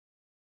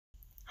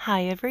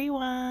Hi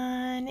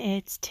everyone,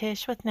 it's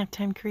Tish with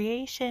Naptime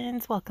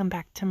Creations. Welcome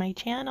back to my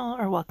channel,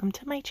 or welcome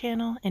to my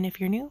channel. And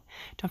if you're new,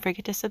 don't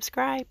forget to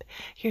subscribe.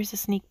 Here's a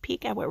sneak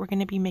peek at what we're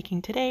going to be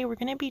making today. We're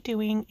going to be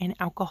doing an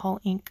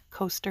alcohol ink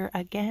coaster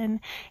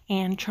again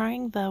and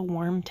trying the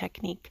worm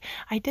technique.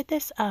 I did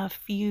this a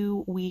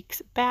few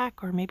weeks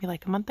back, or maybe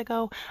like a month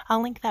ago.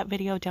 I'll link that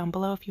video down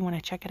below if you want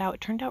to check it out.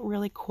 It turned out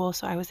really cool,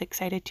 so I was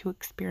excited to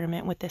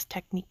experiment with this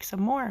technique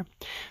some more.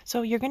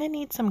 So you're going to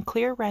need some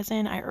clear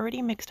resin. I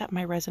already mixed up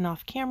my resin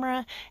off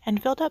camera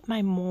and filled up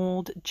my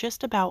mold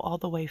just about all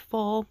the way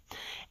full,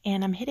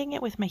 and I'm hitting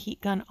it with my heat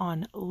gun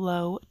on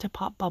low to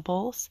pop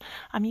bubbles.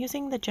 I'm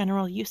using the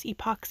general use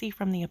epoxy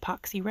from the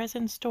epoxy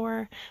resin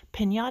store,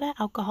 Pinata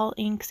alcohol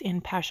inks in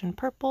passion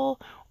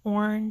purple,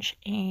 orange,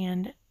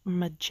 and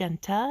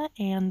magenta,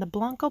 and the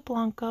Blanco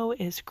Blanco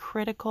is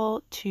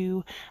critical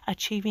to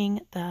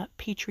achieving the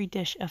petri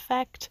dish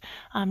effect.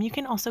 You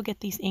can also get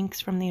these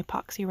inks from the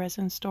epoxy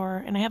resin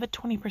store, and I have a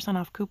 20%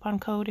 off coupon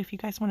code. If you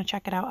guys want to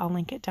check it out, I'll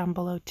link it down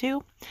below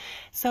too.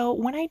 So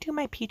when I do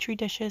my petri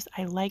dishes,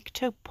 I like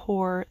to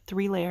pour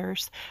 3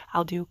 layers.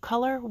 I'll do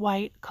color,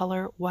 white,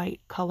 color,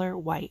 white, color,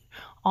 white,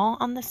 all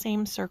on the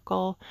same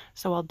circle.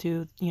 So I'll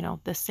do,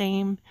 the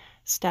same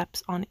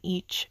steps on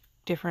each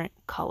different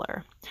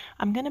color.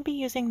 I'm going to be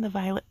using the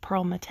Violet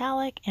Pearl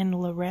Metallic and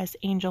Resin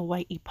Angel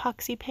White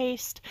Epoxy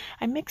Paste.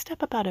 I mixed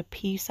up about a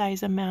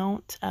pea-size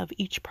amount of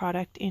each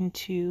product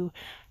into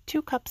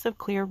 2 cups of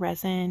clear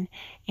resin,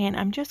 and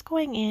I'm just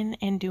going in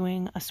and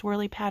doing a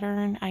swirly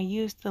pattern. I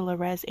used the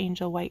Resin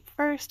Angel White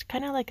first,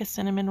 kind of like a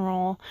cinnamon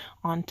roll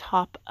on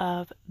top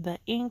of the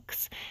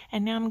inks,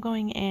 and now I'm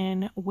going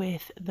in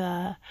with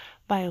the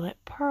Violet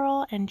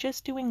Pearl and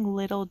just doing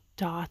little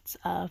dots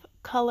of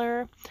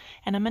color.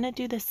 And I'm going to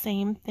do the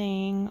same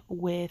thing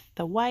with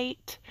the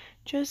white,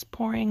 just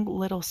pouring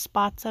little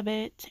spots of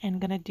it, and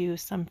going to do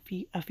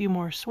a few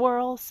more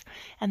swirls,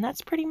 and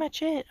that's pretty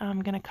much it.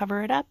 I'm going to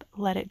cover it up,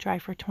 let it dry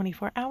for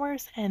 24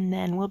 hours, and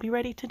then we'll be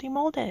ready to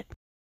demold it.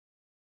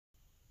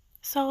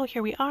 So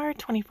here we are,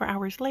 24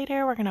 hours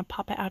later. We're going to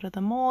pop it out of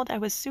the mold. I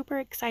was super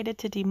excited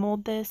to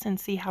demold this and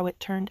see how it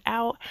turned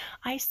out.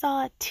 I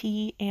saw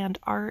T and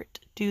Art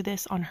do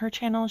this on her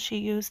channel. She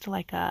used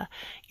like a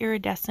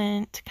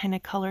iridescent kind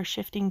of color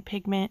shifting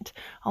pigment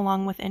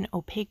along with an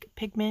opaque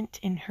pigment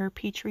in her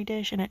petri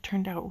dish, and it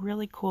turned out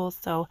really cool,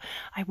 so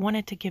I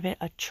wanted to give it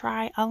a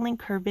try. I'll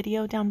link her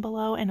video down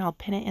below and I'll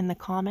pin it in the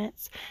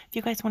comments. If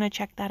you guys want to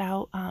check that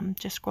out,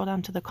 just scroll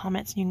down to the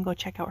comments and you can go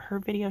check out her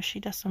video. She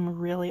does some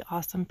really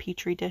awesome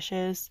petri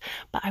dishes,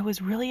 but I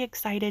was really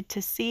excited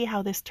to see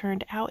how this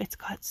turned out. It's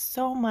got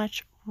so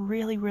much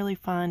really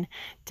fun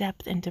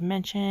depth and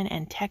dimension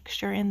and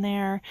texture in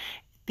there.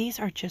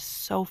 These are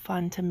just so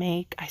fun to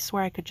make. I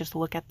swear I could just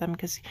look at them,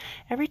 because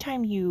every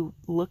time you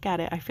look at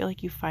it, I feel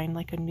like you find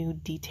like a new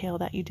detail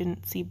that you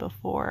didn't see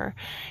before.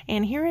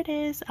 And here it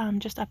is,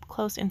 just up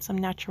close in some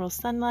natural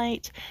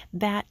sunlight.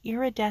 That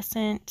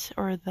iridescent,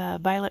 or the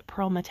Violet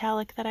Pearl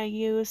Metallic that I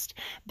used,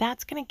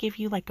 that's going to give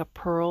you like a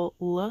pearl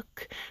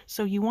look.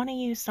 So you want to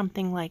use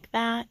something like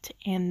that,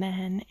 and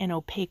then an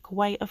opaque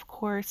white, of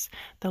course.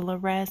 The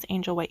Resin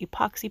Angel White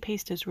Epoxy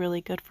Paste is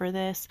really good for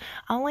this.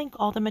 I'll link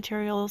all the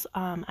materials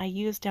I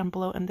used down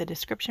below in the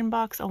description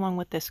box, along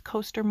with this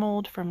coaster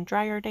mold from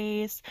Dryer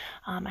Days.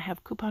 I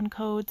have coupon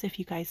codes if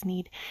you guys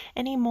need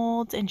any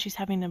molds, and she's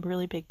having a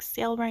really big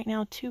sale right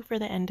now too for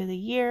the end of the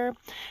year.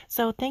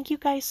 So thank you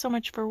guys so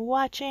much for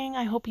watching.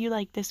 I hope you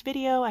liked this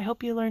video. I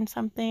hope you learned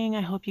something.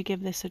 I hope you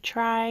give this a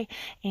try,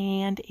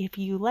 and if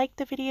you liked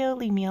the video,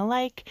 leave me a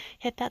like,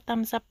 hit that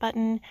thumbs up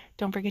button.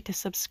 Don't forget to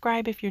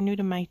subscribe if you're new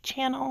to my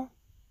channel.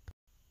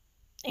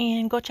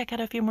 And go check out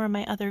a few more of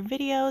my other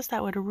videos.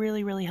 That would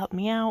really help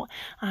me out.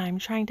 I'm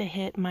trying to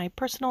hit my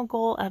personal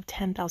goal of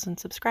 10,000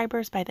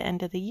 subscribers by the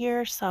end of the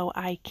year, so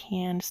I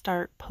can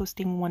start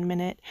posting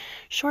 1-minute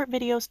short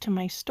videos to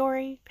my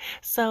story.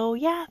 So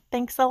yeah,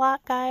 thanks a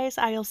lot guys.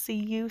 I'll see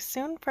you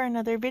soon for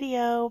another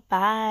video.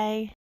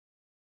 Bye.